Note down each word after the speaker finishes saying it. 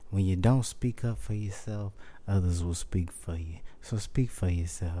When you don't speak up for yourself, others will speak for you. So speak for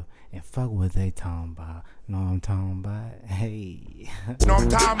yourself and fuck what they talking about. Know what I'm talking about? Hey. Know what I'm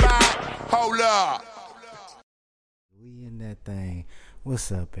talking about? Hold up. We in that thing. What's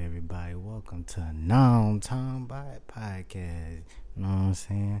up, everybody? Welcome to Know what I'm Talking About podcast. You know what I'm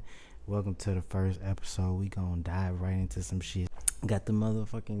saying? Welcome to the first episode. We gonna dive right into some shit. Got the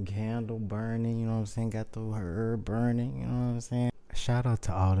motherfucking candle burning, you know what I'm saying? Got the herb burning, you know what I'm saying? Shout out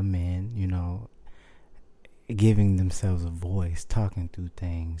to all the men, giving themselves a voice, talking through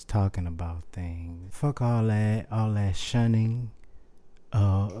things, talking about things. Fuck all that shunning,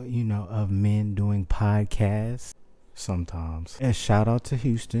 of men doing podcasts sometimes. And shout out to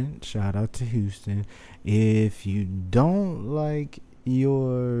Houston. If you don't like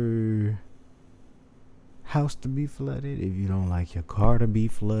your house to be flooded, if you don't like your car to be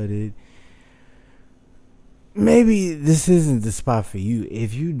flooded, maybe this isn't the spot for you.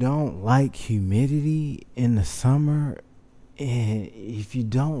 If you don't like humidity in the summer, and if you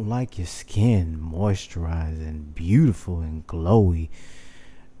don't like your skin moisturized and beautiful and glowy,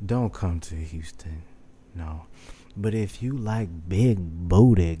 don't come to Houston. No. But if you like big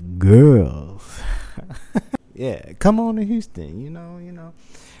booted girls, yeah, come on to Houston, you know.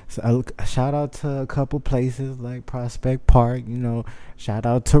 So a shout out to a couple places like Prospect Park, shout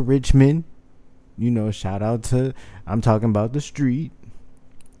out to Richmond. Shout out to, I'm talking about the street.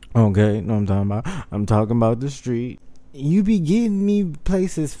 Okay, know what I'm talking about? I'm talking about the street. You be getting me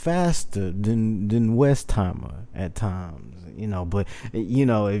places faster than Westheimer at times, but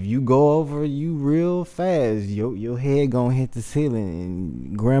if you go over you real fast, your head gonna hit the ceiling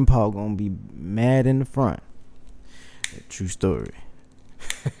and grandpa gonna be mad in the front. True story.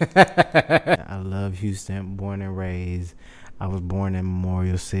 I love Houston, born and raised. I was born in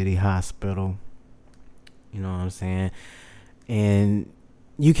Memorial City Hospital. You know what I'm saying? And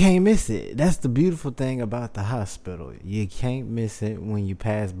you can't miss it. That's the beautiful thing about the hospital. You can't miss it when you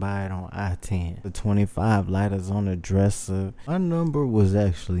pass by it on I-10. The 25 lighters on the dresser. My number was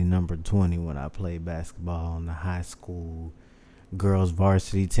actually number 20 when I played basketball on the high school girls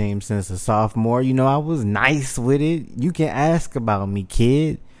varsity team since a sophomore. I was nice with it. You can ask about me,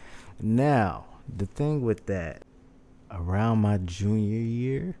 kid. Now, the thing with that, around my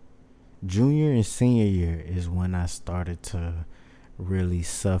junior and senior year is when I started to really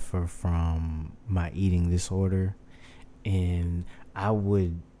suffer from my eating disorder, and I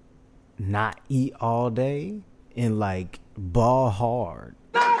would not eat all day and ball hard.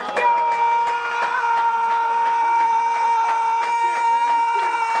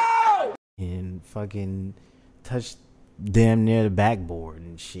 And fucking touch damn near the backboard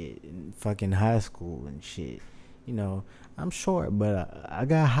and shit in fucking high school and shit. I'm short, but I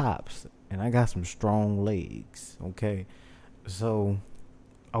got hops and I got some strong legs, okay? So,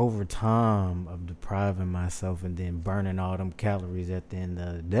 over time of depriving myself and then burning all them calories at the end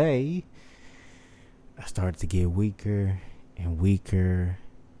of the day, I started to get weaker and weaker.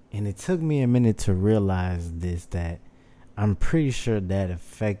 And it took me a minute to realize this, that I'm pretty sure that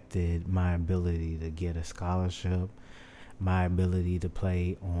affected my ability to get a scholarship, my ability to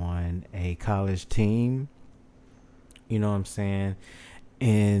play on a college team. You know what I'm saying?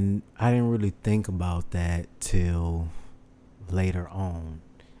 And I didn't really think about that till later on,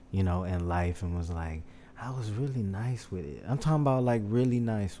 in life, and was like, I was really nice with it. I'm talking about really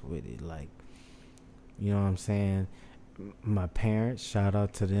nice with it. You know what I'm saying? My parents, shout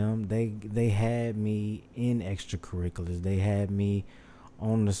out to them. They had me in extracurriculars. They had me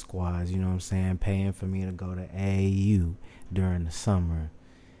on the squads, you know what I'm saying? Paying for me to go to AAU during the summer.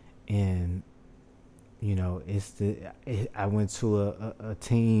 And I went to a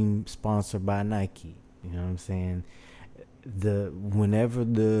team sponsored by Nike. You know what I'm saying? Whenever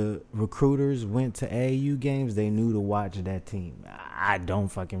the recruiters went to AAU games, they knew to watch that team. I don't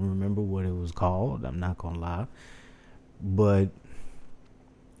fucking remember what it was called. I'm not gonna lie, but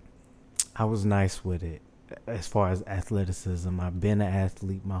I was nice with it. As far as athleticism, I've been an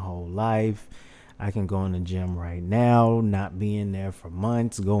athlete my whole life. I can go in the gym right now, not being there for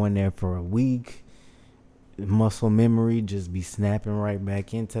months, going there for a week. Muscle memory just be snapping right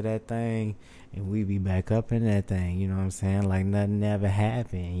back into that thing, and we be back up in that thing, you know what I'm saying? Like nothing ever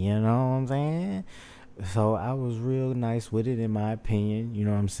happened, you know what I'm saying? So I was real nice with it, in my opinion, you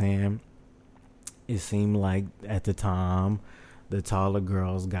know what I'm saying? It seemed like at the time the taller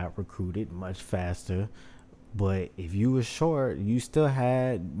girls got recruited much faster, but if you were short, you still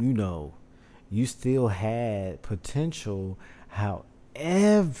had potential.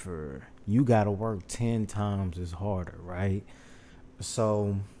 However, you gotta work 10 times as harder, right?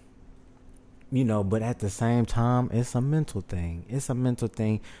 So But at the same time, it's a mental thing. It's a mental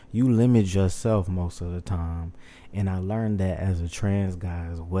thing. You limit yourself most of the time. And I learned that as a trans guy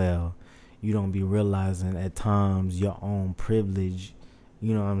as well. You don't be realizing at times your own privilege,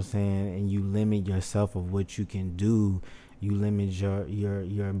 you know what I'm saying? And you limit yourself of what you can do. You limit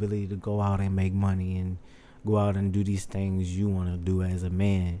your ability to go out and make money and go out and do these things you want to do as a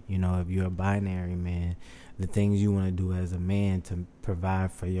man. If you're a binary man, the things you want to do as a man to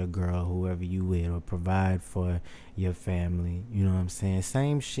provide for your girl, whoever you with, or provide for your family. You know what I'm saying?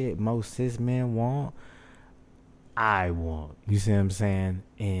 Same shit most cis men want, I want. You see what I'm saying?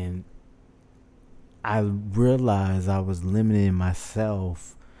 And I realized I was limiting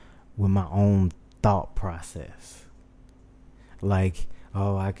myself with my own thought process. Like,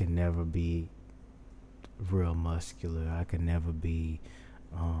 oh, I could never be real muscular. I could never be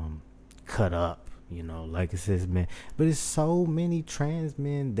cut up, like it says, man. But it's so many trans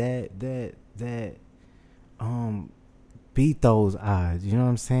men that beat those odds, you know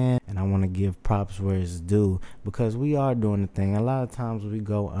what I'm saying? And I want to give props where it's due, because we are doing the thing. A lot of times we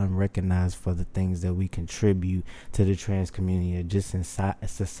go unrecognized for the things that we contribute to the trans community, or just in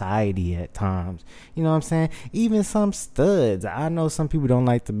society at times. You know what I'm saying? Even some studs. I know some people don't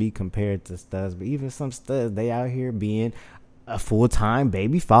like to be compared to studs, but even some studs, they out here being a full-time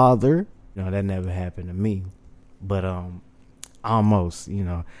baby father. That never happened to me. But almost,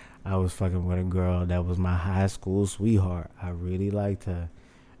 I was fucking with a girl that was my high school sweetheart. I really liked her.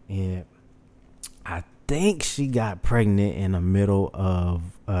 And I think she got pregnant in the middle of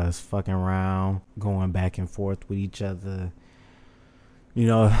us fucking around, going back and forth with each other.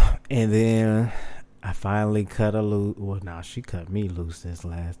 And then I finally cut her loose. Well, no, she cut me loose this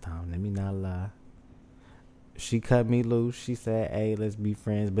last time. Let me not lie. She cut me loose. She said, hey, let's be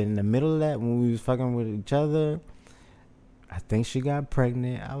friends. But in the middle of that, when we was fucking with each other, I think she got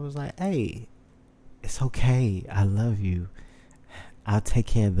pregnant. I was like, hey, it's okay. I love you. I'll take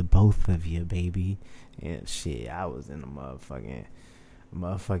care of the both of you, baby. And shit, I was in a motherfucking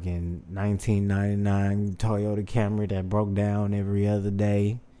 1999 Toyota Camry that broke down every other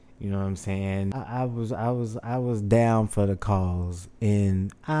day. You know what I'm saying? I was down for the cause,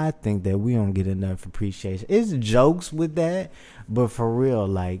 and I think that we don't get enough appreciation. It's jokes with that, but for real,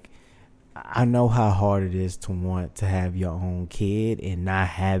 like, I know how hard it is to want to have your own kid and not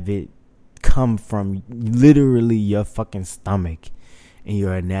have it come from literally your fucking stomach and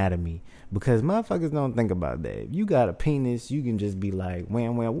your anatomy. Because motherfuckers don't think about that. If you got a penis, you can just be like,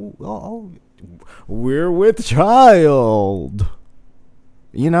 oh, we're with child.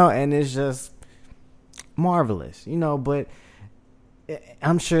 And it's just marvelous, but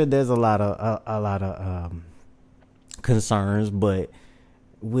I'm sure there's a lot of concerns, but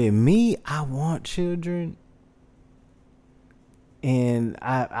with me, I want children, and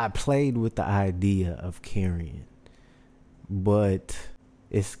I played with the idea of carrying, but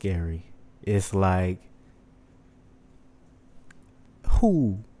it's scary. It's like,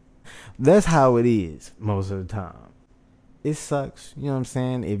 who? That's how it is most of the time. It sucks, you know what I'm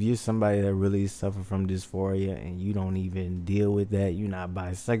saying? If you're somebody that really suffer from dysphoria and you don't even deal with that, you're not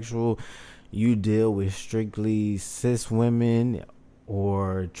bisexual, you deal with strictly cis women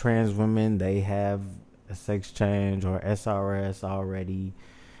or trans women, they have a sex change or SRS already,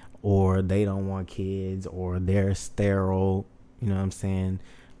 or they don't want kids, or they're sterile, you know what I'm saying?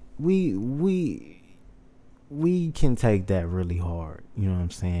 We can take that really hard, you know what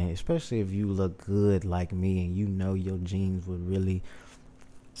I'm saying? Especially if you look good like me and your genes would really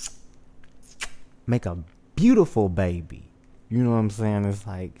make a beautiful baby. You know what I'm saying? It's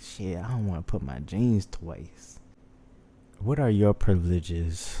like, shit, I don't want to put my genes to waste. What are your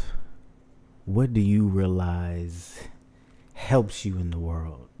privileges? What do you realize helps you in the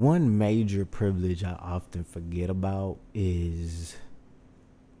world? One major privilege I often forget about is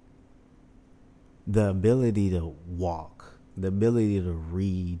the ability to walk, the ability to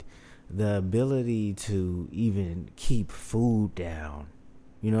read, the ability to even keep food down.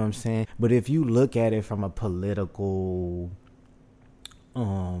 You know what I'm saying? But if you look at it from a political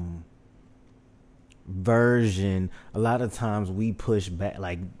version, a lot of times we push back,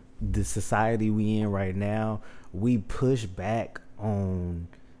 like the society we in right now, we push back on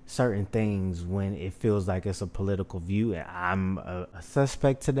certain things when it feels like it's a political view, and I'm a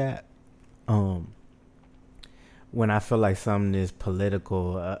suspect to that. When I feel like something is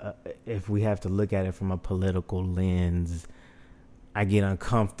political, if we have to look at it from a political lens, I get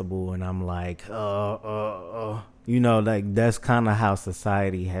uncomfortable and I'm like, like that's kind of how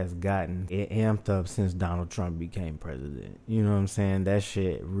society has gotten it amped up since Donald Trump became president. You know what I'm saying? That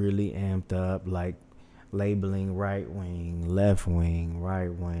shit really amped up, like labeling right wing, left wing,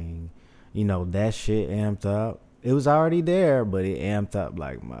 right wing. that shit amped up. It was already there, but it amped up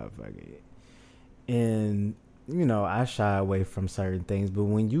like motherfucker. And, I shy away from certain things. But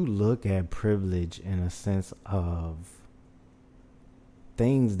when you look at privilege in a sense of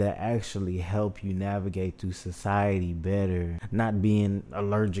things that actually help you navigate through society better, not being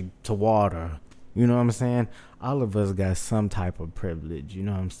allergic to water, you know what I'm saying? All of us got some type of privilege, you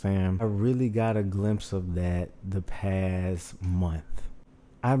know what I'm saying? I really got a glimpse of that the past month.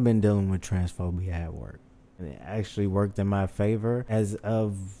 I've been dealing with transphobia at work, and it actually worked in my favor as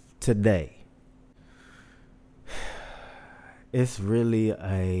of today. It's really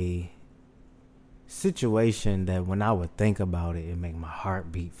a situation that when I would think about it, it make my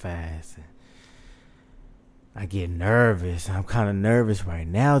heart beat fast. And I get nervous. I'm kind of nervous right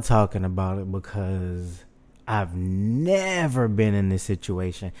now talking about it because I've never been in this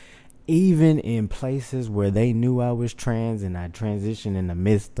situation. Even in places where they knew I was trans and I transitioned in the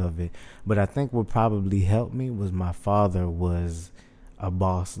midst of it. But I think what probably helped me was my father was a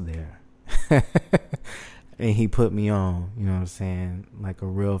boss there. And he put me on, you know what I'm saying? Like a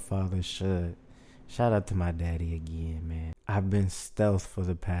real father should. Shout out to my daddy again, man. I've been stealth for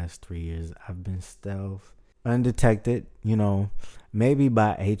the past 3 years. I've been stealth, undetected, maybe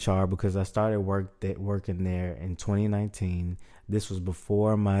by HR because I started working there in 2019. This was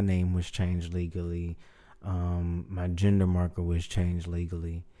before my name was changed legally. My gender marker was changed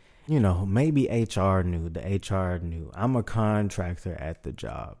legally. Maybe HR knew. The HR knew. I'm a contractor at the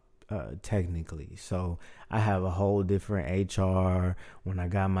job. Technically, so I have a whole different HR. When I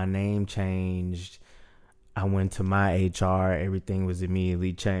got my name changed, I went to my HR, everything was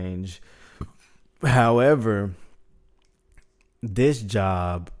immediately changed. However, this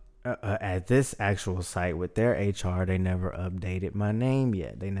job at this actual site with their HR, they never updated my name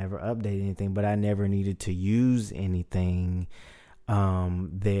yet. They never updated anything, but I never needed to use anything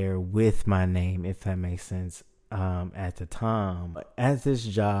there with my name, if that makes sense. At the time, at this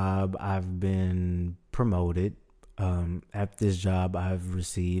job, I've been promoted. At this job, I've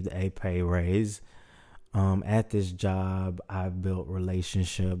received a pay raise. At this job, I've built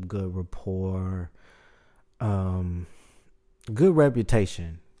relationship, good rapport, good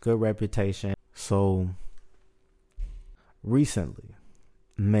reputation. So recently,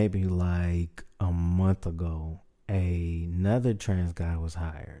 maybe like a month ago, another trans guy was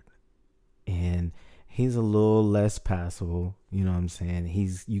hired, and he's a little less passable, you know what I'm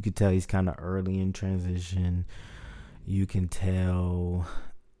saying? You could tell he's kind of early in transition. You can tell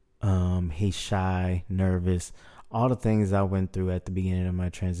he's shy, nervous, all the things I went through at the beginning of my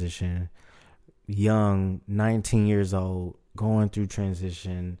transition. Young, 19 years old, going through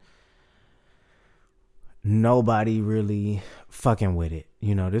transition. Nobody really fucking with it.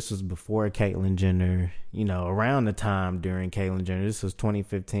 This was before Caitlyn Jenner, around the time during Caitlyn Jenner. This was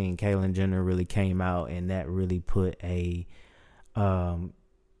 2015. Caitlyn Jenner really came out, and that really put a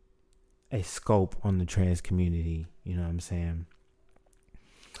scope on the trans community. You know what I'm saying?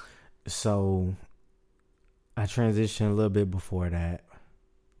 So I transitioned a little bit before that.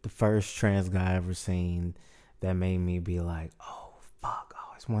 The first trans guy I ever seen that made me be like, oh, fuck, I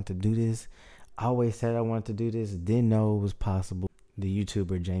always wanted to do this. I always said I wanted to do this. Didn't know it was possible. The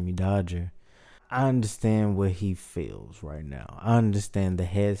YouTuber Jamie Dodger. I understand what he feels right now. I understand the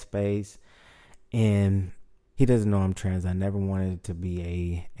headspace. And he doesn't know I'm trans. I never wanted it to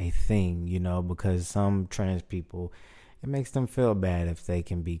be a thing, because some trans people, it makes them feel bad if they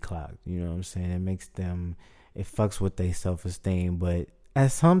can be clocked. You know what I'm saying? It fucks with their self-esteem. But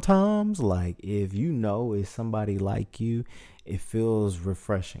at sometimes, like, if it's somebody like you, it feels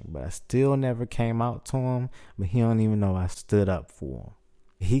refreshing. But I still never came out to him. But he don't even know I stood up for him.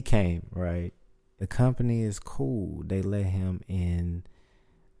 He came, right? The company is cool. They let him in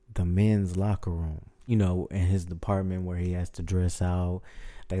the men's locker room, in his department where he has to dress out.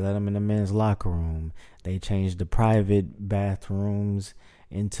 They let him in the men's locker room. They changed the private bathrooms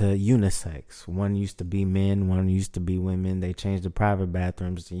into unisex. One used to be men, one used to be women. They changed the private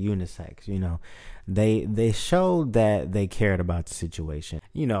bathrooms to unisex. They showed that they cared about the situation.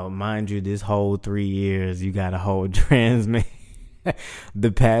 Mind you, this whole 3 years you got a whole trans man.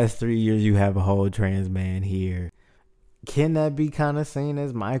 The past 3 years you have a whole trans man here. Can that be kind of seen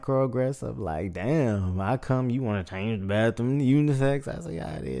as microaggressive? Like, damn, how come you want to change the bathroom to unisex? I say,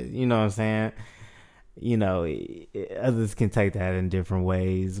 yeah, it is. You know what I'm saying? Others can take that in different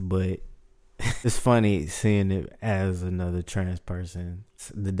ways, but it's funny seeing it as another trans person.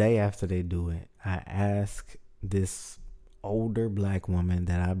 The day after they do it, I ask this older black woman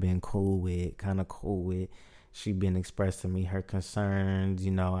that I've been kind of cool with, She been expressing me her concerns.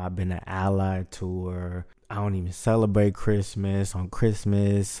 I've been an ally to her. I don't even celebrate Christmas. On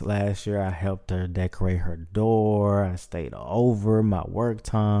Christmas last year, I helped her decorate her door. I stayed over my work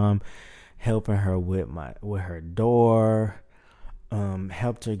time, helping her with her door.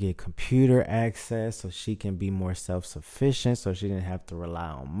 Helped her get computer access so she can be more self-sufficient, so she didn't have to rely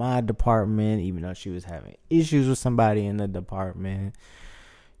on my department, even though she was having issues with somebody in the department.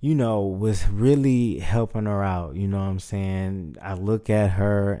 Was really helping her out. You know what I'm saying? I look at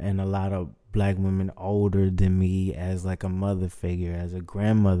her and a lot of black women older than me as like a mother figure, as a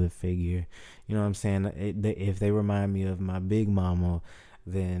grandmother figure. You know what I'm saying? If they remind me of my big mama,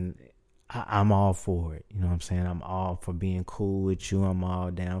 then I'm all for it. You know what I'm saying? I'm all for being cool with you. I'm all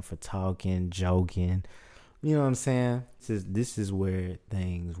down for talking, joking. You know what I'm saying? This is where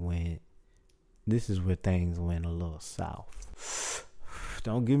things went. This is where things went a little south.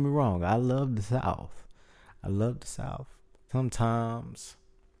 Don't get me wrong. I love the South. I love the South. Sometimes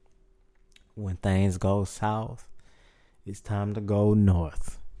when things go south, it's time to go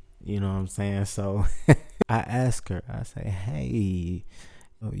north. You know what I'm saying? So I ask her, I say, hey,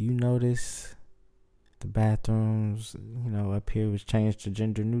 you notice the bathrooms, up here was changed to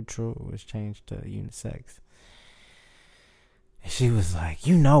gender neutral, was changed to unisex. And she was like,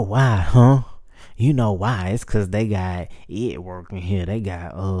 you know why, huh? You know why? It's because they got it working here. They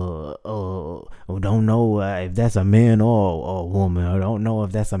got, don't know if that's a man or a woman. Or don't know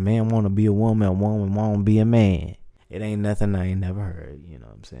if that's a man want to be a woman or woman want to be a man. It ain't nothing I ain't never heard. You know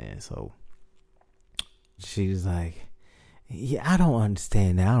what I'm saying? So she was like, yeah, I don't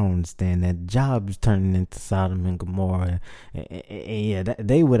understand that. I don't understand that. Jobs turning into Sodom and Gomorrah. And yeah,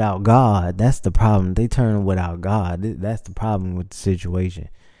 they without God. That's the problem. They turn without God. That's the problem with the situation.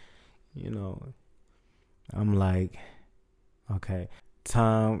 I'm like, okay.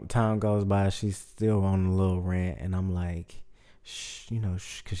 Time goes by. She's still on a little rant, and I'm like, because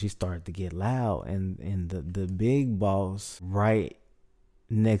she started to get loud, and the big boss right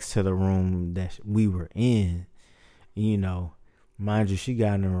next to the room that we were in, mind you, she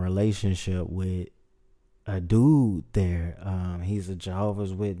got in a relationship with a dude there. He's a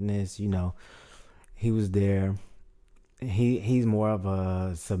Jehovah's Witness. He was there. He's more of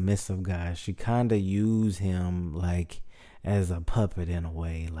a submissive guy. She kind of used him like as a puppet in a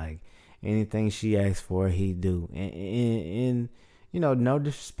way. Like anything she asked for, he'd do. And no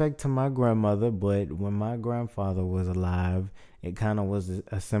disrespect to my grandmother, but when my grandfather was alive, it kind of was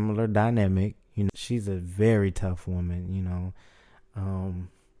a similar dynamic. She's a very tough woman.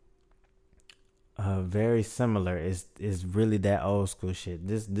 Very similar. It's really that old school shit.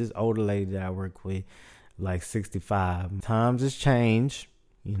 This older lady that I work with, like 65. Times has changed,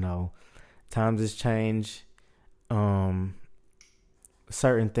 times has changed. Certain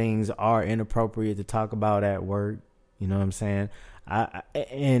things are inappropriate to talk about at work. You know what I'm saying? I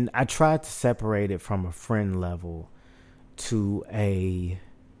tried to separate it from a friend level to a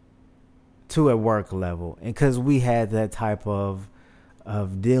work level, and because we had that type of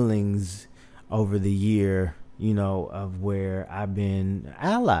dealings over the year, of where I've been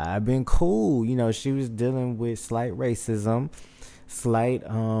ally, I've been cool. She was dealing with slight racism, slight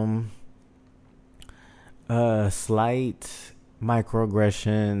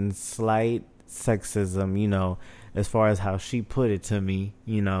microaggressions, slight sexism, as far as how she put it to me,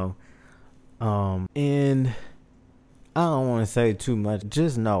 and I don't want to say too much.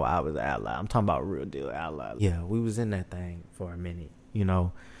 Just know I was ally. I'm talking about real deal ally. Yeah, we was in that thing for a minute,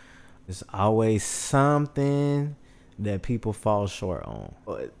 There's always something that people fall short on.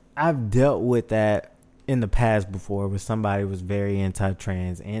 But I've dealt with that in the past before, where somebody was very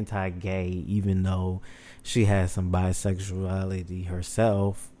anti-trans, anti-gay, even though she has some bisexuality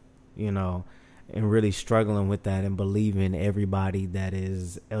herself, and really struggling with that and believing everybody that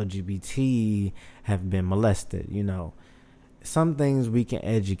is LGBT have been molested. Some things we can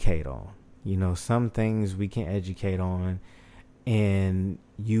educate on. Some things we can educate on, and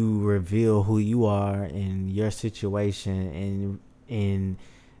you reveal who you are in your situation, and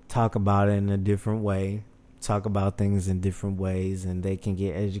talk about it in a different way, talk about things in different ways, and they can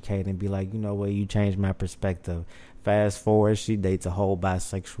get educated and be like, you changed my perspective. Fast forward, she dates a whole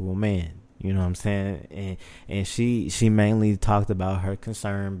bisexual man. You know what I'm saying? And she mainly talked about her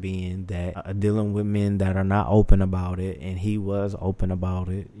concern being that dealing with men that are not open about it, and he was open about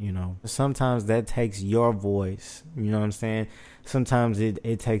it. Sometimes that takes your voice. You know what I'm saying? Sometimes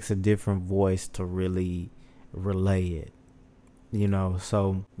it takes a different voice to really relay it.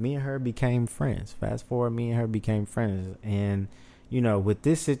 So me and her became friends. Fast forward, me and her became friends. And, with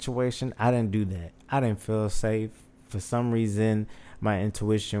this situation, I didn't do that. I didn't feel safe. For some reason, my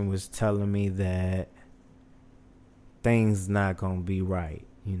intuition was telling me that things not gonna be right.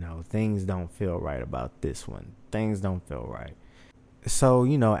 You know, things don't feel right about this one. Things don't feel right. So,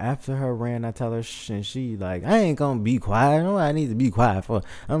 you know, after her rant, I tell her, and she like, I ain't gonna be quiet. I know I need to be quiet for.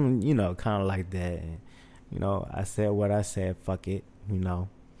 I'm, you know, kind of like that. And, you know, I said what I said. Fuck it, you know.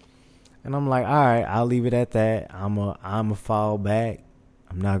 And I'm like, all right, I'll leave it at that. I'm a fall back.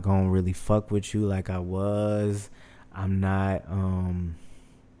 I'm not gonna really fuck with you like I was. I'm not,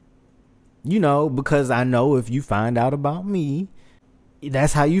 you know, because I know if you find out about me,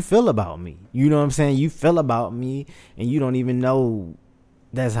 that's how you feel about me. You know what I'm saying? You feel about me and you don't even know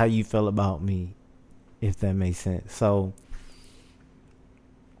that's how you feel about me, if that makes sense. So,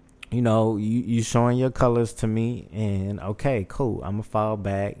 you know, you showing your colors to me, and okay, cool. I'm going to fall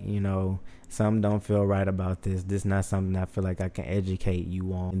back. You know, something don't feel right about this. This not something I feel like I can educate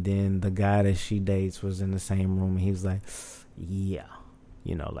you on. And then the guy that she dates was in the same room, and he was like, yeah.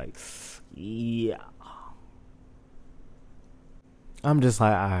 You know, like, yeah. I'm just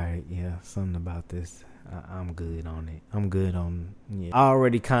like, all right, yeah, something about this. I'm good on it. I'm good on it. I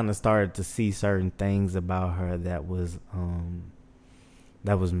already kind of started to see certain things about her that was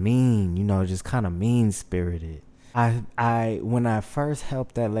mean, you know, just kind of mean spirited. I when I first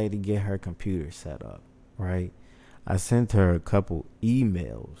helped that lady get her computer set up, right? I sent her a couple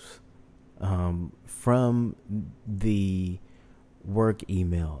emails from the work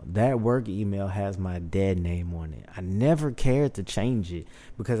email. That work email has my dead name on it. I never cared to change it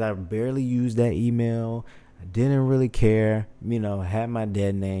because I barely used that email. I didn't really care, you know, had my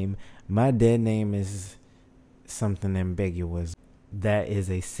dead name. My dead name is something ambiguous. That is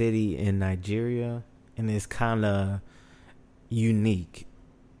a city in Nigeria, and it's kind of unique.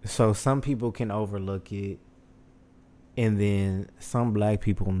 So some people can overlook it, and then some black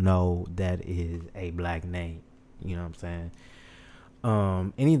people know that is a black name. You know what I'm saying?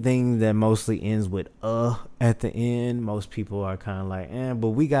 Anything that mostly ends with at the end, most people are kind of like, but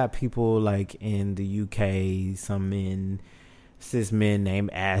we got people like in the UK, some cis men named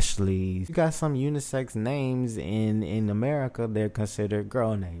Ashley. You got some unisex names in America, they're considered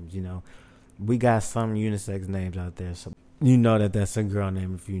girl names, you know. We got some unisex names out there, so you know that that's a girl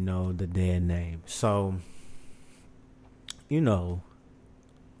name if you know the dead name. So, you know,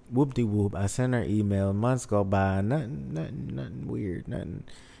 whoop-de-whoop, I sent her email. Months go by, nothing weird, nothing,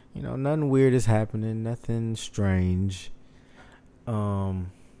 you know, nothing weird is happening, nothing strange.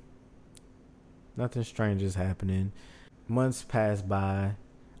 Nothing strange is happening. Months pass by.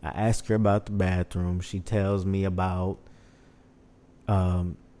 I ask her about the bathroom. She tells me about,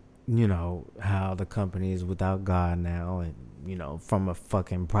 you know, how the company is without God now, and, you know, from a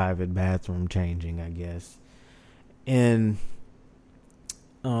fucking private bathroom changing, I guess. And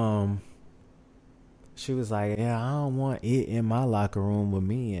she was like, yeah, I don't want it in my locker room with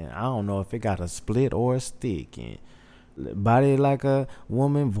me, and I don't know if it got a split or a stick, and body like a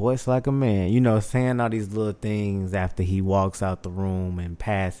woman, voice like a man, you know, saying all these little things after he walks out the room and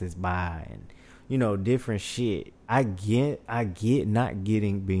passes by, and, you know, different shit. I get not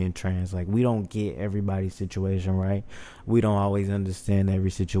getting being trans. Like, we don't get everybody's situation right. We don't always understand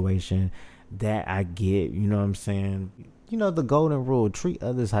every situation. That I get, you know what I'm saying? You know, the golden rule, treat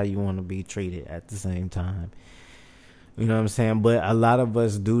others how you want to be treated at the same time. You know what I'm saying? But a lot of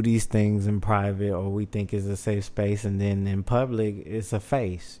us do these things in private, or we think it's a safe space, and then in public, it's a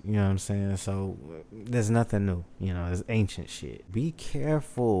face. You know what I'm saying? So there's nothing new. You know, it's ancient shit. Be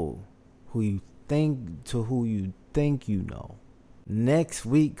careful who you think you know. Next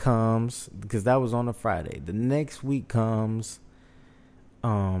week comes, because that was on a Friday. The next week comes,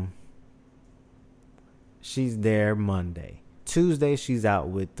 she's there Monday. Tuesday, she's out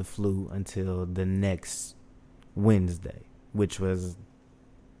with the flu until the next Wednesday, which was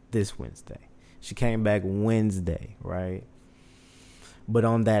this Wednesday. She came back Wednesday, right? But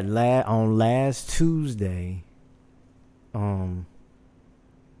on that last Tuesday,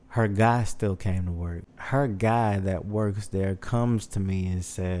 her guy still came to work. Her guy that works there comes to me and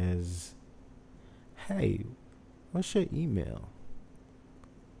says, hey, what's your email?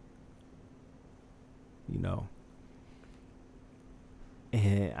 You know,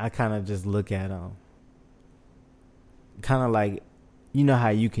 and I kind of just look at him, kind of like, you know how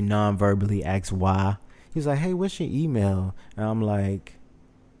you can non-verbally ask why. He's like, hey, what's your email? And I'm like,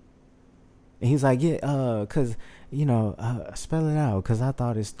 and he's like, yeah, cause, you know, spell it out, cause I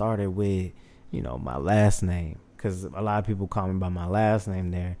thought it started with, you know, my last name, cause a lot of people call me by my last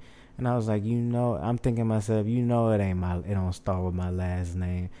name there. And I was like, you know, I'm thinking to myself, you know, it don't start with my last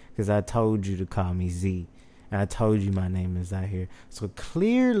name, because I told you to call me Z, and I told you my name is out here. So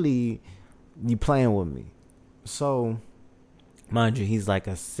clearly, you playing with me. So, mind you, he's like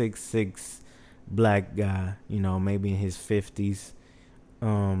a 6'6" black guy, maybe in his 50s.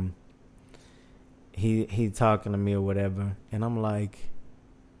 He talking to me or whatever, and I'm like,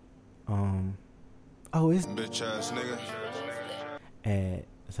 oh, it's bitch ass nigga at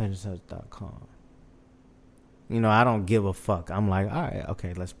such.com. I don't give a fuck. I'm like, all right,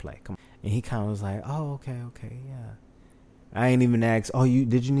 okay, let's play. Come on. And he kind of was like, oh, okay, yeah. I ain't even asked,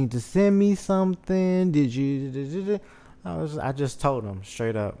 did you need to send me something? Did you? I just told him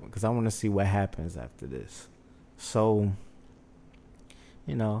straight up because I want to see what happens after this. So,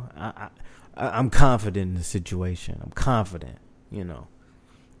 I'm confident in the situation. I'm confident,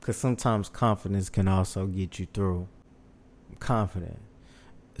 because sometimes confidence can also get you through. I'm confident.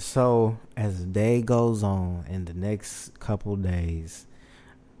 So as the day goes on, in the next couple days,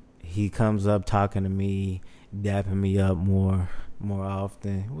 he comes up talking to me, dapping me up more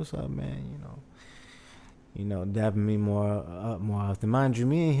often. What's up, man? Dapping me more often. Mind you,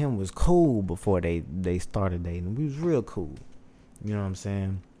 me and him was cool before they started dating. We was real cool. You know what I'm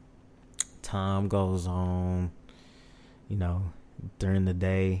saying? Time goes on. During the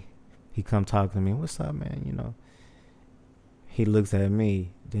day, he come talk to me. What's up, man? He looks at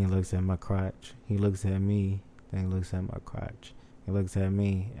me, then he looks at my crotch. He looks at me, then he looks at my crotch. He looks at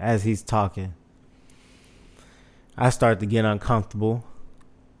me. As he's talking, I start to get uncomfortable.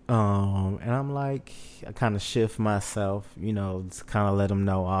 And I'm like, I kind of shift myself, to kind of let him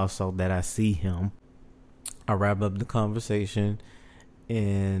know also that I see him. I wrap up the conversation,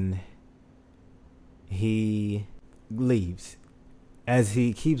 and he leaves. As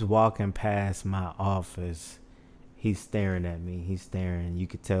he keeps walking past my office, he's staring at me. He's staring. You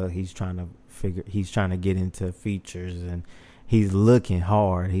could tell he's trying to get into features, and he's looking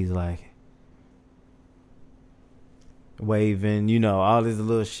hard. He's like waving, all this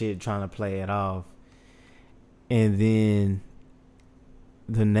little shit, trying to play it off. And then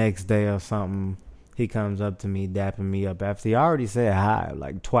the next day or something, he comes up to me, dapping me up. After he already said hi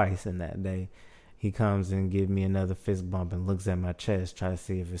like twice in that day, he comes and gives me another fist bump and looks at my chest, try to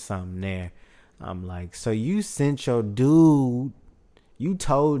see if there's something there. I'm like, so you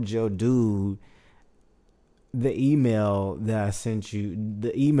told your dude the email that I sent you,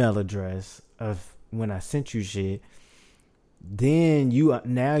 the email address of when I sent you shit. Then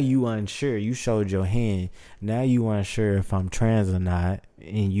now you unsure. You showed your hand. Now you unsure if I'm trans or not,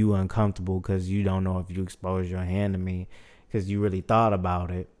 and you uncomfortable because you don't know if you exposed your hand to me because you really thought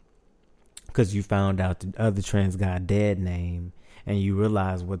about it, because you found out the other trans guy dead name, and you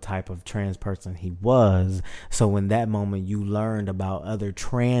realized what type of trans person he was. So in that moment, you learned about other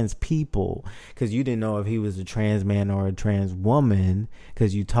trans people, because you didn't know if he was a trans man or a trans woman,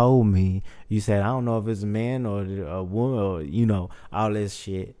 because you told me. You said, I don't know if it's a man or a woman, or, all this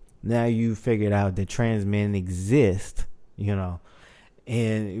shit. Now you figured out that trans men exist,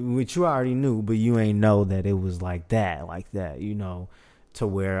 and which you already knew, but you ain't know that it was like that, to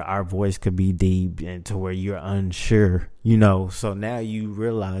where our voice could be deep and to where you're unsure, so now you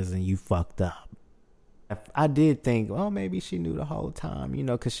realize and you fucked up. I did think, maybe she knew the whole time,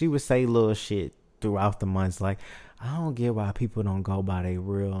 because she would say little shit throughout the months like, I don't get why people don't go by their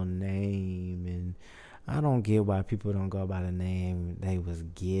real name, and I don't get why people don't go by the name they was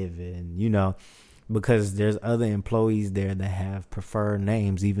given, because there's other employees there that have preferred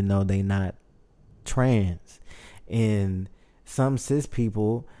names even though they not trans. And some cis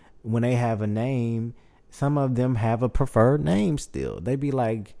people, when they have a name, some of them have a preferred name still. They be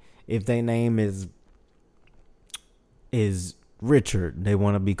like, if their name is Richard, they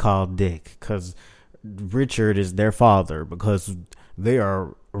want to be called Dick because Richard is their father, because they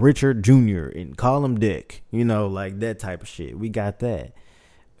are Richard Jr. and call him Dick, like that type of shit. We got that.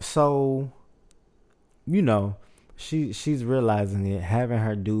 So, she's realizing it, having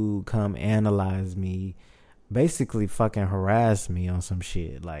her dude come analyze me, basically fucking harass me on some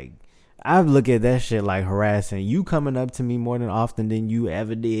shit. Like, I look at that shit like harassing. You coming up to me more than often than you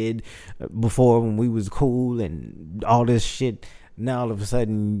ever did before when we was cool and all this shit. Now all of a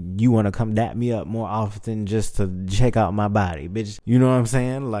sudden you want to come dap me up more often just to check out my body, bitch. You know what I'm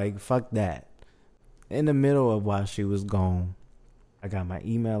saying? Like, fuck that. In the middle of while she was gone, I got my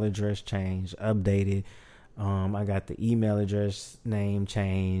email address changed, updated. I got the email address name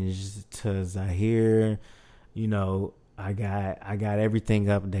changed to Zahir. I got everything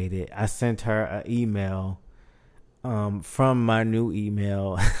updated. I sent her an email from my new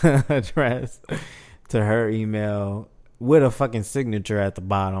email address to her email with a fucking signature at the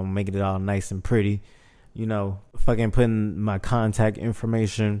bottom, making it all nice and pretty. Fucking putting my contact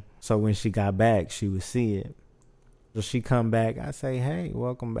information so when she got back, she would see it. So she come back, I say, hey,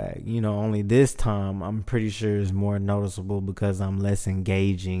 welcome back. Only this time I'm pretty sure it's more noticeable because I'm less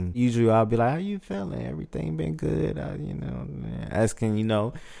engaging. Usually I'll be like, how you feeling? Everything been good? Asking,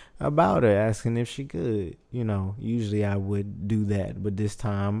 about her, asking if she good. Usually I would do that. But this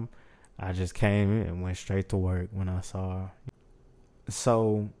time I just came and went straight to work when I saw her.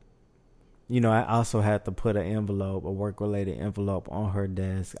 So, I also had to put a work-related envelope on her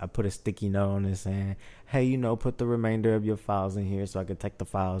desk. I put a sticky note on it saying, hey, put the remainder of your files in here so I could take the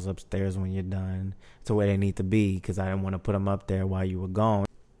files upstairs when you're done to where they need to be, because I didn't want to put them up there while you were gone.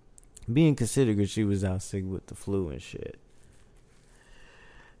 Being considered because she was out sick with the flu and shit.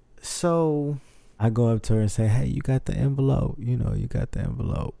 So I go up to her and say, hey, you got the envelope? You got the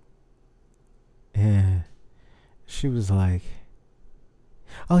envelope. And she was like,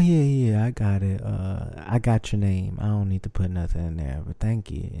 oh, yeah, I got it. I got your name. I don't need to put nothing in there, but thank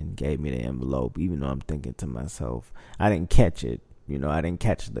you. And gave me the envelope, even though I'm thinking to myself, I didn't catch it. I didn't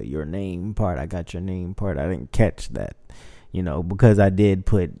catch the your name part. I got your name part. I didn't catch that, because I did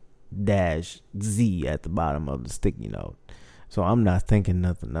put -Z at the bottom of the sticky note. So I'm not thinking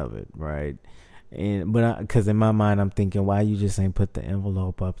nothing of it, right? Because in my mind I'm thinking, why you just ain't put the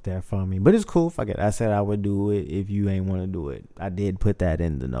envelope up there for me? But it's cool. Fuck it. I said I would do it if you ain't want to do it. I did put that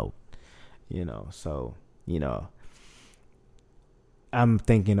in the note, So I'm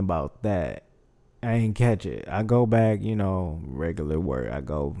thinking about that. I ain't catch it. I go back, regular work. I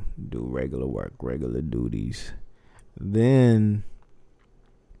go do regular work, regular duties. Then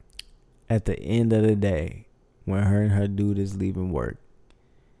at the end of the day, when her and her dude is leaving work,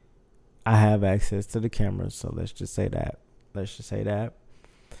 I have access to the cameras, so let's just say that.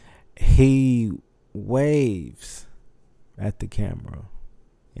 He waves at the camera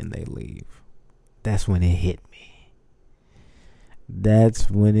and they leave. That's when it hit me.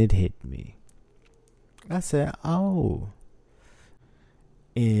 I said, oh.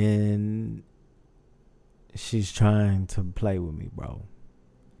 And she's trying to play with me, bro.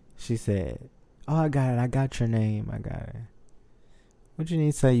 She said, oh, I got it. I got your name. I got it. What you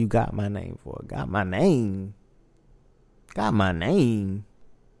need to say you got my name for? Got my name? Got my name?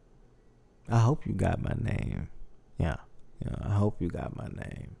 I hope you got my name. Yeah, I hope you got my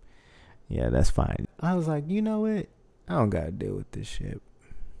name. Yeah, that's fine. I was like, you know what? I don't got to deal with this shit.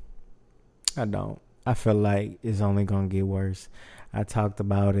 I don't. I feel like it's only going to get worse. I talked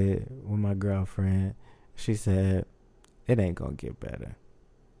about it with my girlfriend. She said, it ain't going to get better.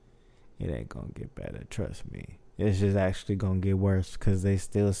 It ain't going to get better. Trust me. It's just actually going to get worse because they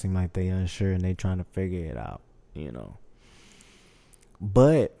still seem like they unsure and they trying to figure it out,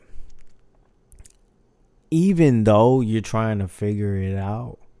 But even though you're trying to figure it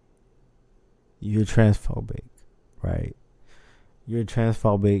out, you're transphobic, right? You're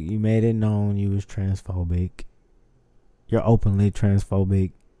transphobic. You made it known you was transphobic. You're openly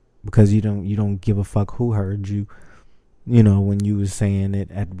transphobic because you don't give a fuck who heard you. When you was saying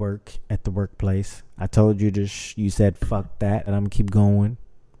it at work, at the workplace. I told you you said fuck that, and I'm gonna keep going,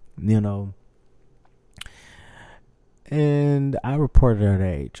 And I reported her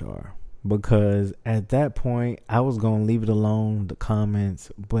to HR because at that point I was gonna leave it alone, the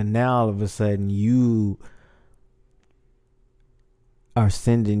comments, but now all of a sudden you are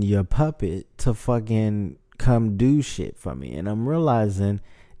sending your puppet to fucking come do shit for me, and I'm realizing,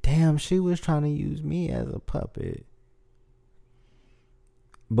 damn, she was trying to use me as a puppet.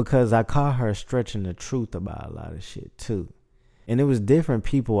 Because I caught her stretching the truth about a lot of shit too. And it was different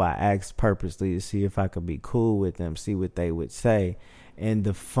people I asked purposely to see if I could be cool with them, see what they would say. And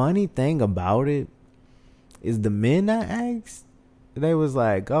the funny thing about it is the men I asked, they was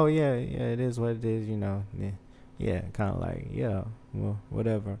like, oh yeah, it is what it is, Yeah, kind of like, yeah, well,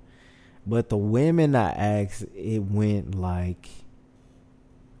 whatever. But the women I asked, it went like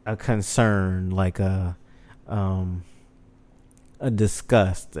a concern, like a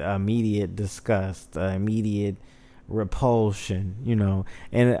disgust, immediate disgust, immediate repulsion,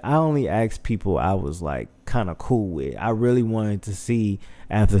 And I only asked people I was like kind of cool with. I really wanted to see,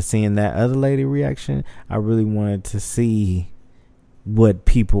 after seeing that other lady reaction, I really wanted to see what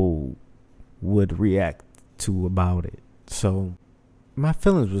people would react to about it. So my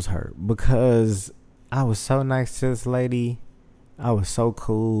feelings was hurt because I was so nice to this lady. I was so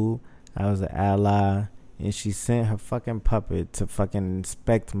cool. I was an ally. And she sent her fucking puppet to fucking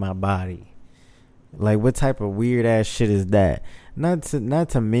inspect my body. Like, what type of weird ass shit is that? Not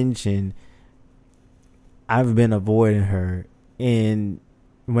to mention, I've been avoiding her. And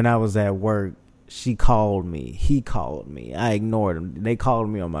when I was at work, she called me. He called me. I ignored him. They called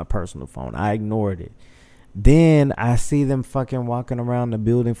me on my personal phone. I ignored it. Then I see them fucking walking around the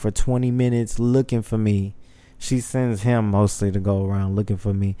building for 20 minutes looking for me. She sends him mostly to go around looking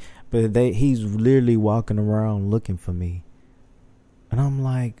for me, but he's literally walking around looking for me. And I'm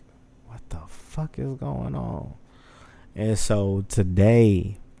like, what the fuck is going on? And so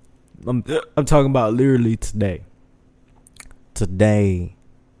today, I'm talking about literally today. Today,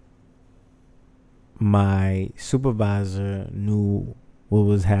 my supervisor knew what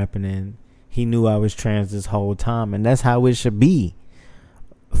was happening. He knew I was trans this whole time, and that's how it should be.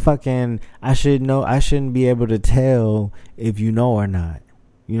 Fucking, I should know. I shouldn't be able to tell if you know or not.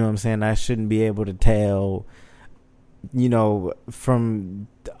 You know what I'm saying? I shouldn't be able to tell, you know, from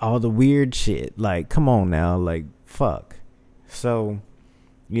all the weird shit. Like, come on now. Like, fuck. So,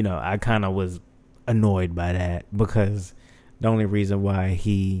 you know, I kind of was annoyed by that, because the only reason why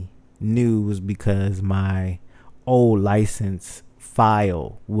he knew was because my old license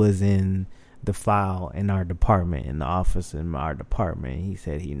file was in the file in our department, in the office in our department. He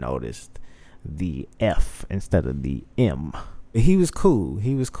said he noticed the F instead of the M. He was cool.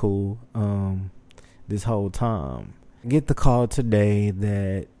 This whole time. Get the call today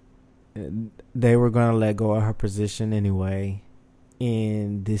that they were going to let go of her position anyway,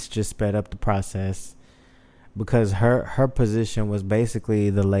 and this just sped up the process, because her position was basically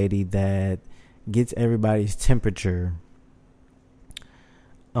the lady that gets everybody's temperature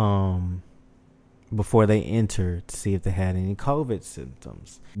before they enter to see if they had any COVID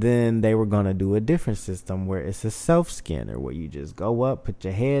symptoms. Then they were going to do a different system where it's a self-scanner, where you just go up, put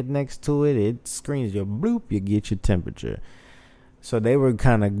your head next to it, it screens your bloop, you get your temperature. So they were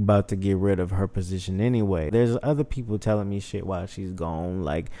kind of about to get rid of her position anyway. There's other people telling me shit while she's gone.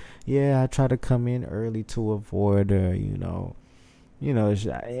 Like, yeah, I try to come in early to avoid her, you know.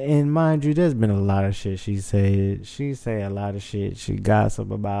 And mind you, there's been a lot of shit she said. She say a lot of shit. She gossip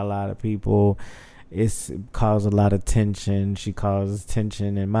about a lot of people. It's caused a lot of tension. She causes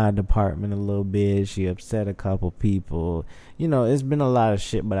tension in my department a little bit. She upset a couple people. You know, it's been a lot of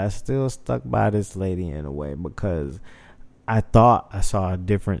shit, but I still stuck by this lady in a way, because I thought I saw a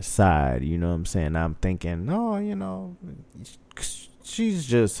different side, you know what I'm saying? I'm thinking, no, you know, she's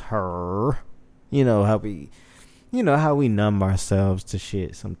just her. You know how we numb ourselves to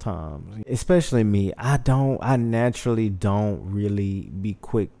shit sometimes. Especially me. I naturally don't really be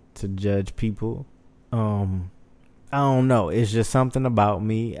quick to judge people. I don't know. It's just something about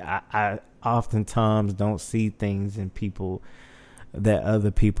me. I oftentimes don't see things in people that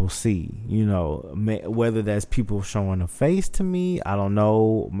other people see, you know, whether that's people showing a face to me, I don't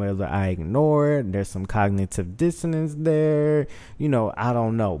know, whether I ignore it, there's some cognitive dissonance there, you know, I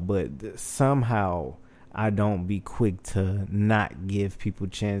don't know, but somehow I don't be quick to not give people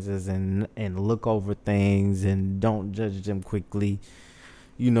chances and look over things and don't judge them quickly,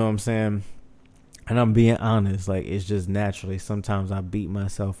 you know what I'm saying? And I'm being honest, like, it's just naturally. Sometimes I beat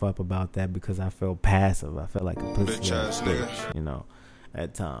myself up about that because I feel passive. I feel like a pussy ass bitch, you know,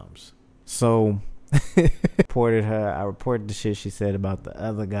 at times. So, I reported the shit she said about the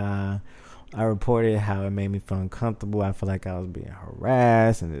other guy. I reported how it made me feel uncomfortable. I feel like I was being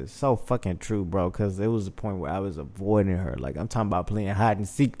harassed, and it's so fucking true, bro, because there was a point where I was avoiding her. Like, I'm talking about playing hide and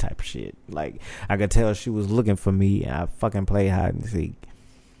seek type of shit. Like, I could tell she was looking for me, and I fucking played hide and seek.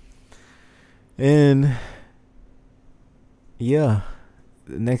 And yeah,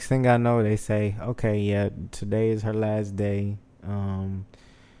 the next thing I know, they say, okay, yeah, today is her last day.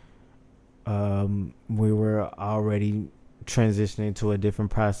 We were already transitioning to a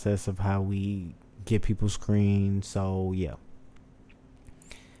different process of how we get people screened. So yeah.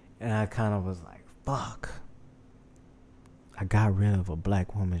 And I kind of was like, fuck. I got rid of a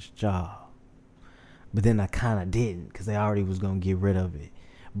black woman's job. But then I kind of didn't, because they already was going to get rid of it.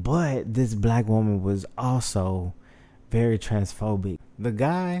 But this black woman was also very transphobic. The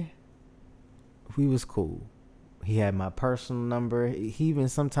guy, he was cool. He had my personal number. He even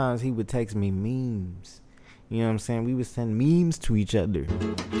sometimes he would text me memes. You know what I'm saying? We would send memes to each other.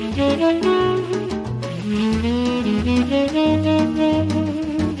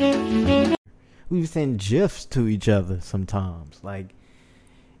 We would send GIFs to each other sometimes. Like,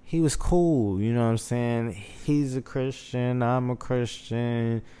 he was cool, you know what I'm saying? He's a Christian, I'm a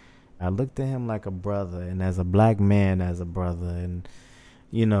Christian. I looked at him like a brother, and as a black man, as a brother. And,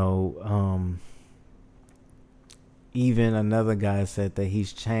 you know, even another guy said that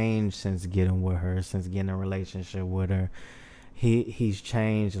he's changed since getting with her, since getting a relationship with her. He's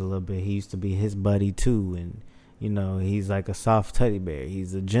changed a little bit. He used to be his buddy too, and, you know, he's like a soft teddy bear.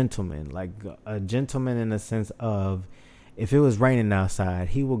 He's a gentleman, like a gentleman in the sense of, if it was raining outside,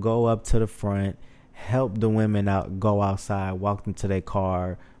 he would go up to the front, help the women out, go outside, walk them to their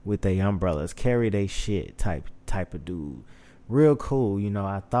car with their umbrellas, carry their shit type of dude. Real cool, you know.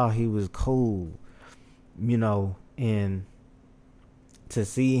 I thought he was cool, and to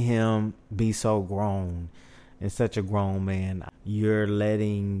see him be so grown and such a grown man, you're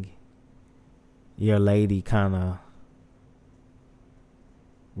letting your lady kind of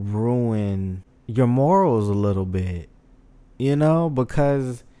ruin your morals a little bit,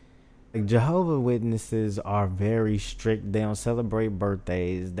 because like Jehovah's Witnesses are very strict. They don't celebrate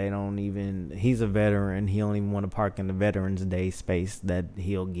birthdays. He's a veteran. He don't even want to park in the Veterans Day space that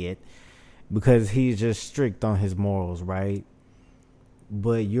he'll get because he's just strict on his morals, right?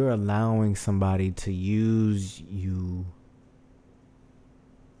 But you're allowing somebody to use you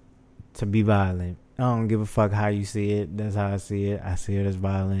to be violent. I don't give a fuck how you see it. That's how I see it. I see it as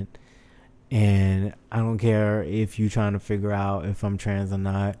violent. And I don't care if you're trying to figure out if I'm trans or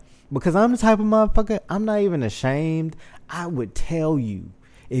not. Because I'm the type of motherfucker, I'm not even ashamed. I would tell you.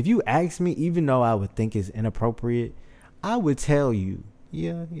 If you ask me, even though I would think it's inappropriate, I would tell you.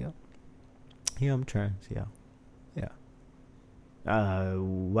 Yeah, I'm trans, yeah.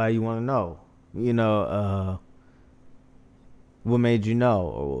 Why you want to know? What made you know?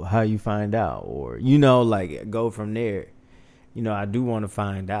 Or how you find out? Or, go from there. I do want to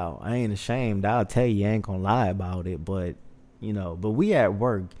find out. I ain't ashamed. I'll tell you. I ain't gonna lie about it. But we at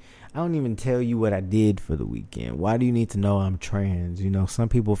work. I don't even tell you what I did for the weekend. Why do you need to know I'm trans? Some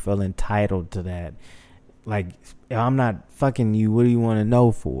people feel entitled to that. Like, I'm not fucking you. What do you want to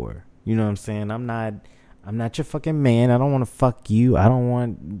know for? You know what I'm saying? I'm not your fucking man. I don't want to fuck you. I don't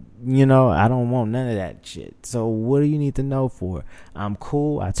want none of that shit. So what do you need to know for? I'm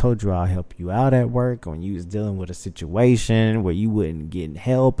cool. I told you I'll help you out at work when you was dealing with a situation where you wasn't getting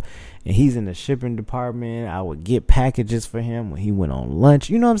help and he's in the shipping department. I would get packages for him when he went on lunch.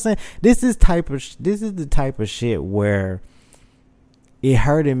 You know what I'm saying? This is the type of shit where it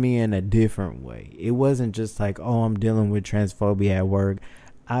hurted me in a different way. It wasn't just like, oh, I'm dealing with transphobia at work.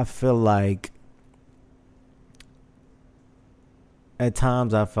 I feel like at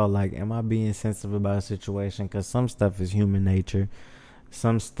times I felt like, am I being sensitive about a situation? Because some stuff is human nature.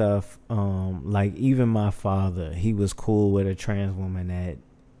 Some stuff, like even my father, he was cool with a trans woman at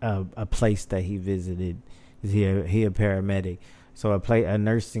a place that he visited. He a paramedic. So a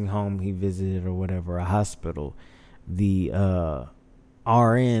nursing home he visited or whatever, a hospital. The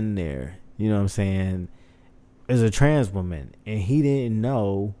RN there, you know what I'm saying, is a trans woman. And he didn't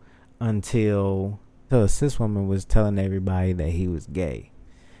know until a cis woman was telling everybody that he was gay,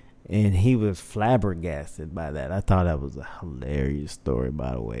 and he was flabbergasted by that. I thought that was a hilarious story,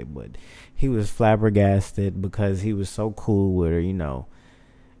 by the way, but he was flabbergasted because he was so cool with her,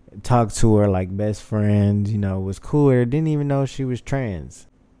 talked to her like best friends, was cool with her, didn't even know she was trans.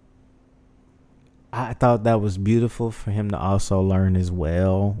 I thought that was beautiful for him to also learn as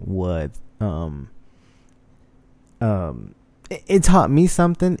well. It taught me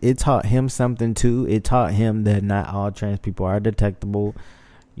something. It taught him something too. It taught him that not all trans people are detectable.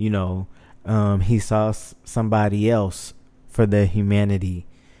 He saw somebody else for their humanity.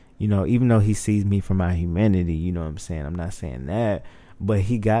 Even though he sees me for my humanity, you know what I'm saying? I'm not saying that. But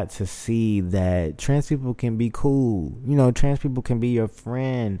he got to see that trans people can be cool. Trans people can be your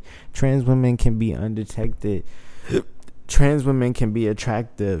friend. Trans women can be undetected. Trans women can be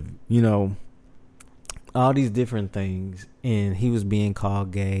attractive. All these different things. And he was being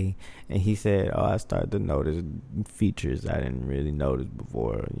called gay, and he said, I started to notice features I didn't really notice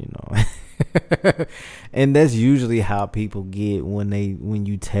before, And that's usually how people get when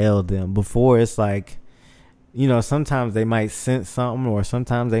you tell them. Before, it's like, sometimes they might sense something, or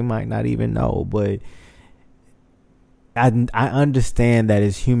sometimes they might not even know. But I understand that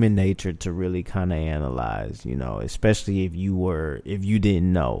it's human nature to really kind of analyze, especially if you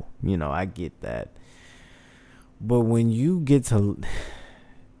didn't know, I get that. But when you get to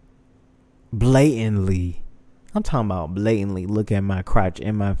blatantly, I'm talking about blatantly, look at my crotch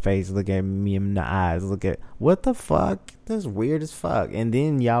in my face, look at me in the eyes, look at, what the fuck? That's weird as fuck. And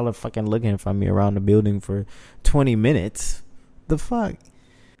then y'all are fucking looking for me around the building for 20 minutes. The fuck?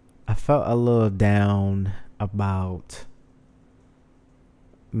 I felt a little down about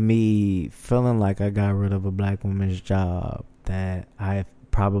me feeling like I got rid of a black woman's job, that I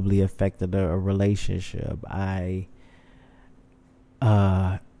probably affected a relationship. I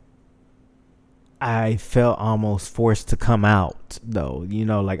felt almost forced to come out, though,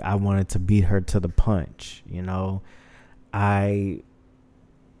 like I wanted to beat her to the punch. I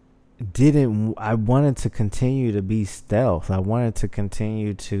wanted to continue to be stealth. I wanted to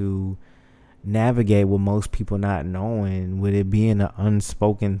continue to navigate with most people not knowing, with it being an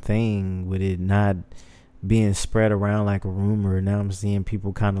unspoken thing, with it not being spread around like a rumor. Now I'm seeing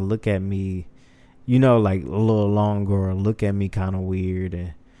people kind of look at me, like a little longer, or look at me kind of weird.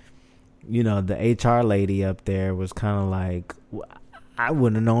 And the HR lady up there was kind of like, I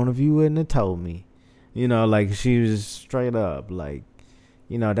wouldn't have known if you wouldn't have told me. Like she was straight up like,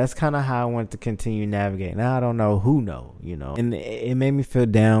 that's kind of how I want to continue navigating. Now I don't know who and it made me feel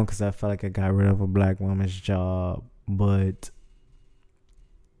down because I felt like I got rid of a black woman's job, but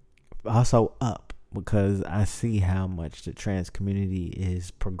also up because I see how much the trans community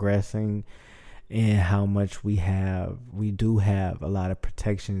is progressing and how much we do have a lot of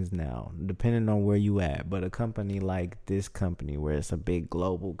protections now, depending on where you at. But a company like this company, where it's a big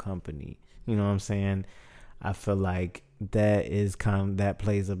global company, you know what I'm saying? I feel like that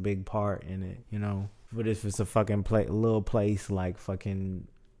plays a big part in it, But if it's a fucking little place like fucking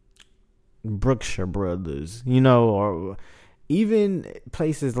Brookshire Brothers, or even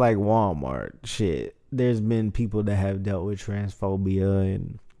places like Walmart, shit, there's been people that have dealt with transphobia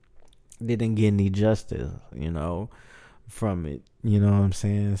and didn't get any justice, from it. You know what I'm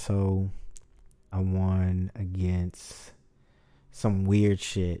saying? So I won against some weird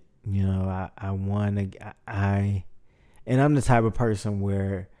shit. I won. And I'm the type of person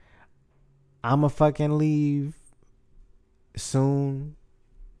where I'ma fucking leave soon,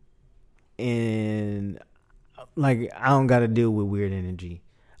 and like I don't gotta deal with weird energy.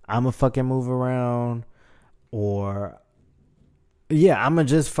 I'ma fucking move around, or I'ma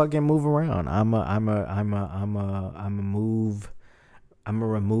just fucking move around. I'ma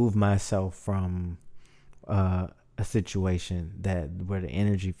remove myself from a situation where the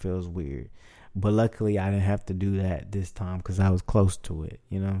energy feels weird. But luckily I didn't have to do that this time because I was close to it.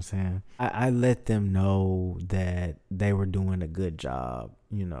 You know what I'm saying? I let them know that they were doing a good job,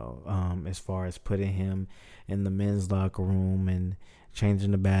 as far as putting him in the men's locker room and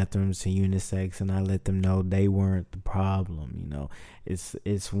changing the bathrooms to unisex, and I let them know they weren't the problem.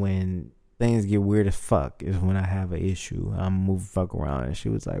 It's when things get weird as fuck is when I have an issue. I'm moving fuck around. And she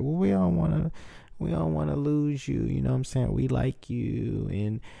was like, well, we don't want to lose you, you know what I'm saying? We like you,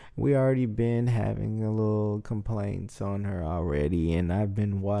 and we already been having a little complaints on her already, and I've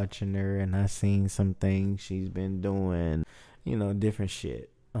been watching her, and I seen some things she's been doing, different shit.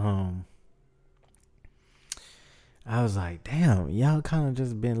 I was like, damn, y'all kind of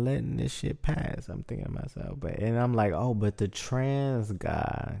just been letting this shit pass. I'm thinking to myself, and I'm like, oh, but the trans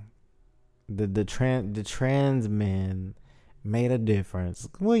guy, the trans men made a difference.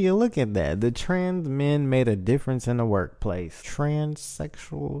 Well, you look at that. The trans men made a difference in the workplace.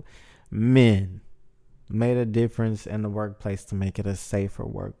 Transsexual men made a difference in the workplace to make it a safer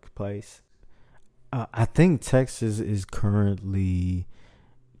workplace. I think Texas is currently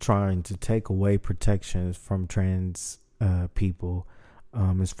trying to take away protections from trans people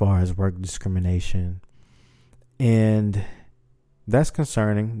as far as work discrimination. And that's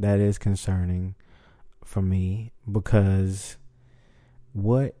concerning. That is concerning for me, because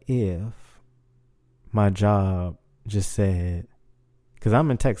what if my job just said, because I'm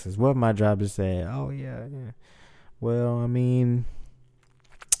in Texas, what if my job just said, oh yeah, well, I mean,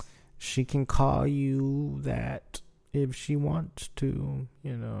 she can call you that if she wants to,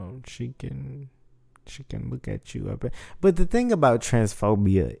 she can look at you up. But the thing about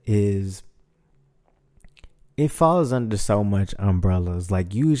transphobia is it falls under so much umbrellas.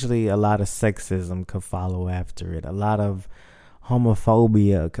 Like usually a lot of sexism could follow after it. A lot of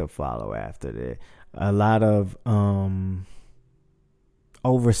homophobia could follow after it. A lot of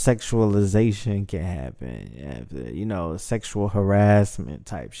over sexualization can happen after, sexual harassment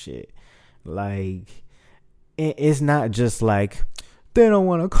type shit. Like it's not just like they don't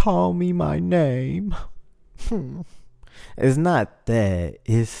want to call me my name. It's not that.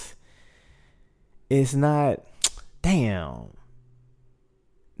 It's not, damn,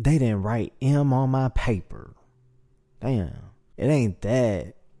 they didn't write M on my paper. Damn, it ain't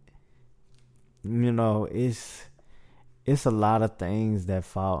that. It's a lot of things that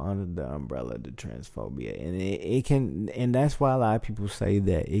fall under the umbrella of the transphobia, and it can, and that's why a lot of people say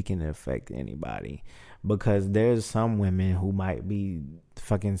that it can affect anybody, because there's some women who might be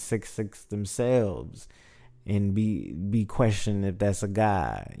fucking 6'6" themselves and be questioning if that's a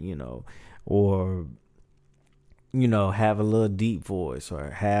guy, or have a little deep voice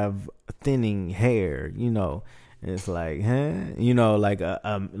or have thinning hair, and it's like, like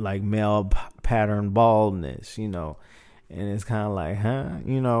like male pattern baldness, and it's kind of like,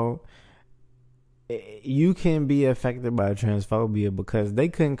 you can be affected by transphobia because they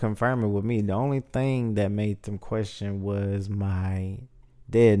couldn't confirm it with me. The only thing that made them question was my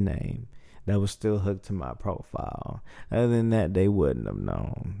dead name that was still hooked to my profile. Other than that, they wouldn't have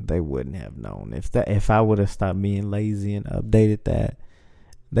known. They wouldn't have known. If I would have stopped being lazy and updated that,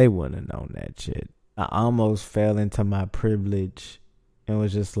 they wouldn't have known that shit. I almost fell into my privilege and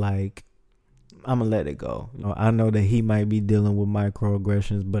was just like, I'm gonna let it go. I know that he might be dealing with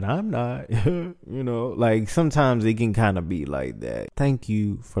microaggressions, but I'm not. Like sometimes it can kind of be like that. Thank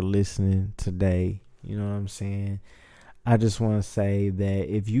you for listening today. You know what I'm saying? I just want to say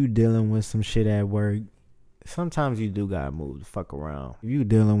that if you dealing with some shit at work, sometimes you do gotta move the fuck around. If you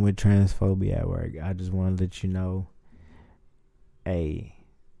dealing with transphobia at work, I just want to let you know, hey,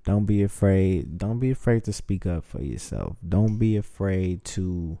 don't be afraid. Don't be afraid to speak up for yourself. Don't be afraid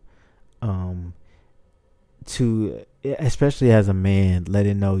to especially as a man, let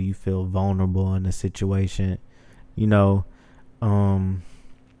it know you feel vulnerable in a situation.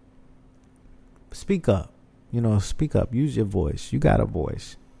 Speak up. Speak up. Use your voice. You got a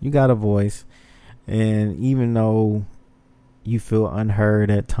voice. And even though you feel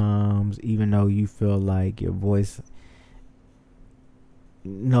unheard at times, even though you feel like your voice,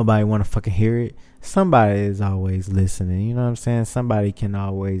 nobody want to fucking hear it, somebody is always listening. You know what I'm saying? Somebody can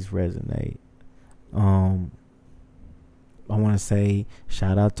always resonate. I want to say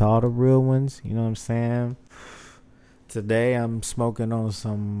shout out to all the real ones. You know what I'm saying? Today I'm smoking on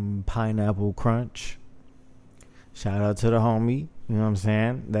some pineapple crunch. Shout out to the homie, you know what I'm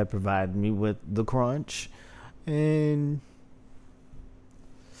saying, that provided me with the crunch. And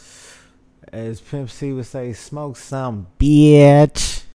as Pimp C would say, smoke some, bitch.